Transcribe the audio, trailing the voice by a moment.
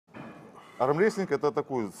Армрестлинг это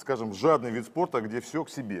такой, скажем, жадный вид спорта, где все к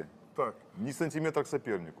себе. Так. Ни сантиметра к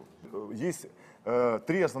сопернику. Есть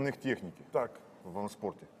 3 основных техники Так. в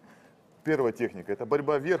спорте. Первая техника – это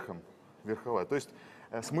борьба верхом, верховая. То есть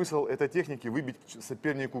смысл этой техники – выбить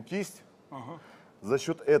сопернику кисть, за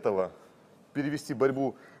счет этого перевести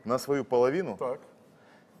борьбу на свою половину Так.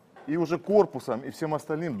 и уже корпусом и всем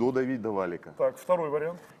остальным додавить до валика. Так, второй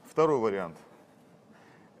вариант. Второй вариант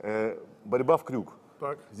 – борьба в крюк.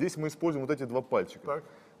 Так. Здесь мы используем вот эти 2 пальчика. Так.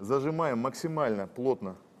 Зажимаем максимально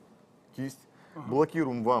плотно кисть,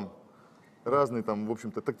 блокируем вам разные там, в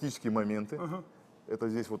общем-то, тактические моменты. Это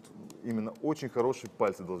здесь вот именно очень хорошие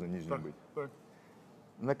пальцы должны нижние быть. Так.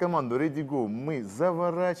 На команду ready go мы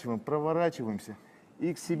заворачиваем, проворачиваемся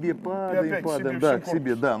и к себе падаем, опять к падаем, себе, да, всем к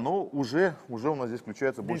себе, да, но уже у нас здесь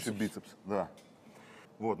включается больше бицепс, да.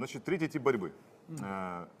 Вот, значит, третий тип борьбы.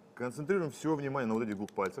 Концентрируем все внимание на вот этих 2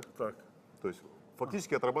 пальцах. Так. То есть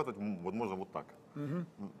фактически отрабатывать вот можно вот так.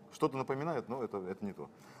 Что-то напоминает, но это не то.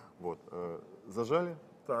 Вот, зажали.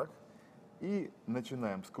 Так. И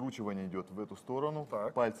начинаем. Скручивание идет в эту сторону.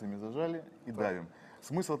 Так. Пальцами зажали и давим.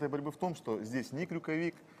 Смысл этой борьбы в том, что здесь ни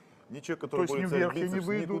крюковик, ни человек, который То есть борется ни вверх за я не бицепс,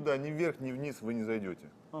 выйду? никуда, ни вверх, ни вниз вы не зайдете.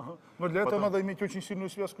 Но для этого надо иметь очень сильную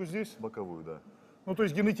связку здесь. Боковую, да. Ну, то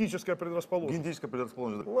есть генетическая предрасположенность. Генетическая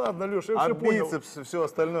предрасположенность. Ладно, Леша, я все понял. Бицепс, все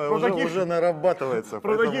остальное Про уже нарабатывается.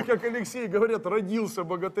 Про поэтому... таких, как Алексей, говорят, родился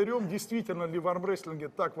богатырем. Действительно ли в армрестлинге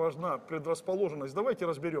так важна предрасположенность? Давайте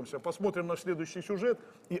разберемся. Посмотрим наш следующий сюжет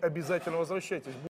и обязательно возвращайтесь.